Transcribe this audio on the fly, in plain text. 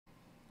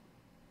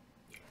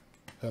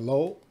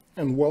Hello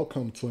and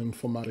welcome to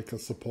Informatica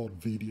Support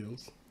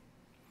Videos.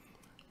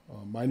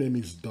 My name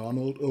is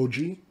Donald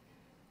OG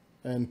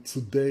and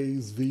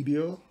today's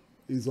video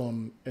is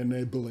on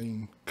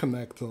enabling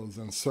connectors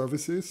and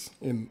services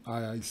in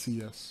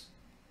IICS.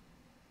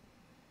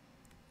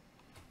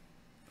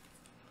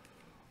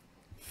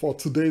 For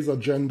today's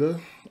agenda,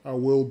 I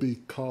will be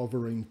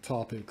covering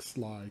topics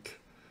like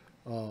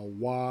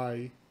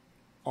why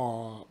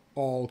are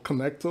all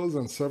connectors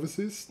and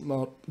services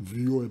not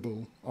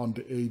viewable on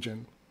the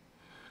agent,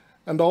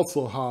 and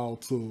also how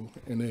to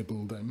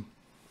enable them.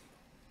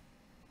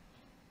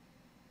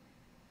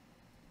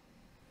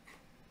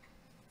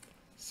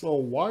 So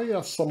why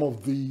are some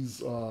of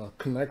these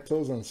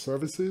connectors and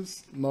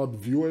services not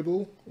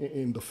viewable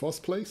in the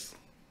first place?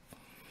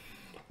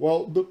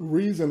 Well, the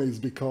reason is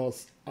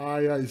because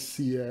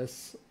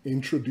IICS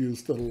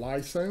introduced a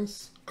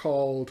license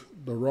called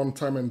the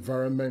Runtime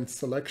Environment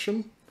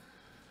Selection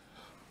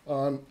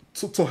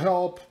to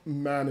help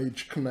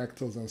manage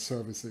connectors and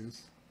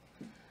services.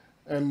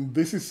 And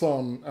this is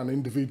on an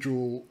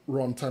individual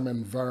runtime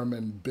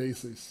environment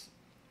basis.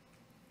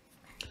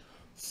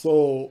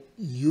 So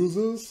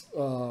users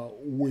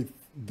with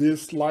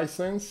this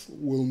license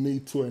will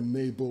need to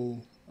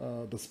enable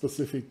the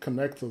specific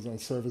connectors and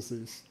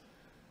services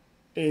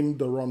in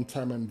the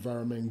runtime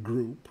environment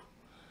group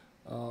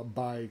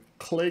by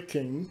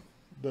clicking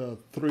the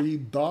three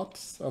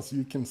dots, as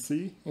you can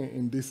see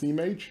in this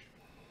image.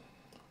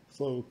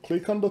 So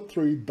click on the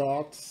three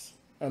dots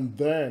and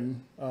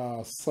then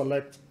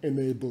select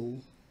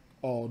enable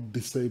or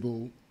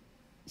disable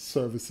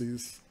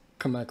services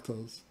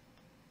connectors.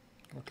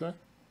 Okay.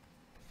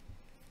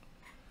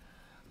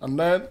 And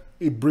then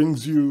it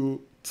brings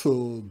you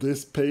to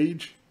this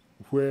page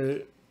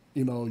where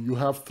you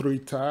have three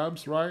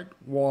tabs, right?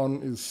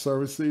 One is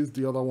services,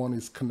 the other one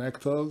is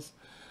connectors,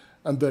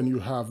 and then you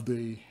have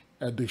the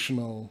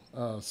additional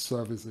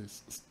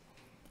services.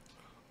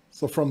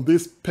 So from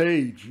this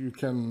page, you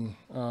can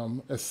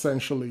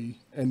essentially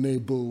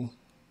enable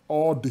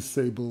or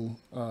disable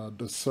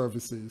the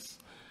services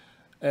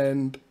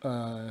and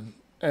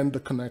the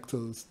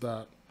connectors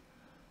that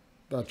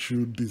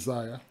you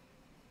desire.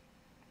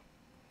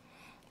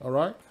 All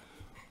right.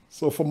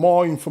 So for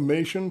more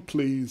information,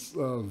 please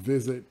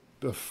visit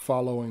the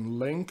following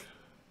link.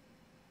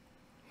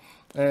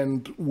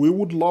 And we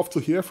would love to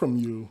hear from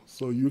you.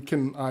 So you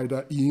can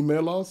either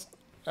email us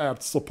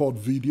at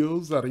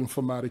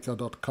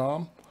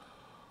supportvideos@informatica.com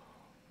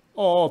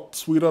or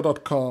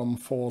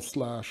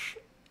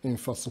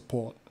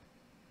twitter.com/infasupport.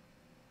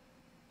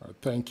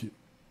 Thank you.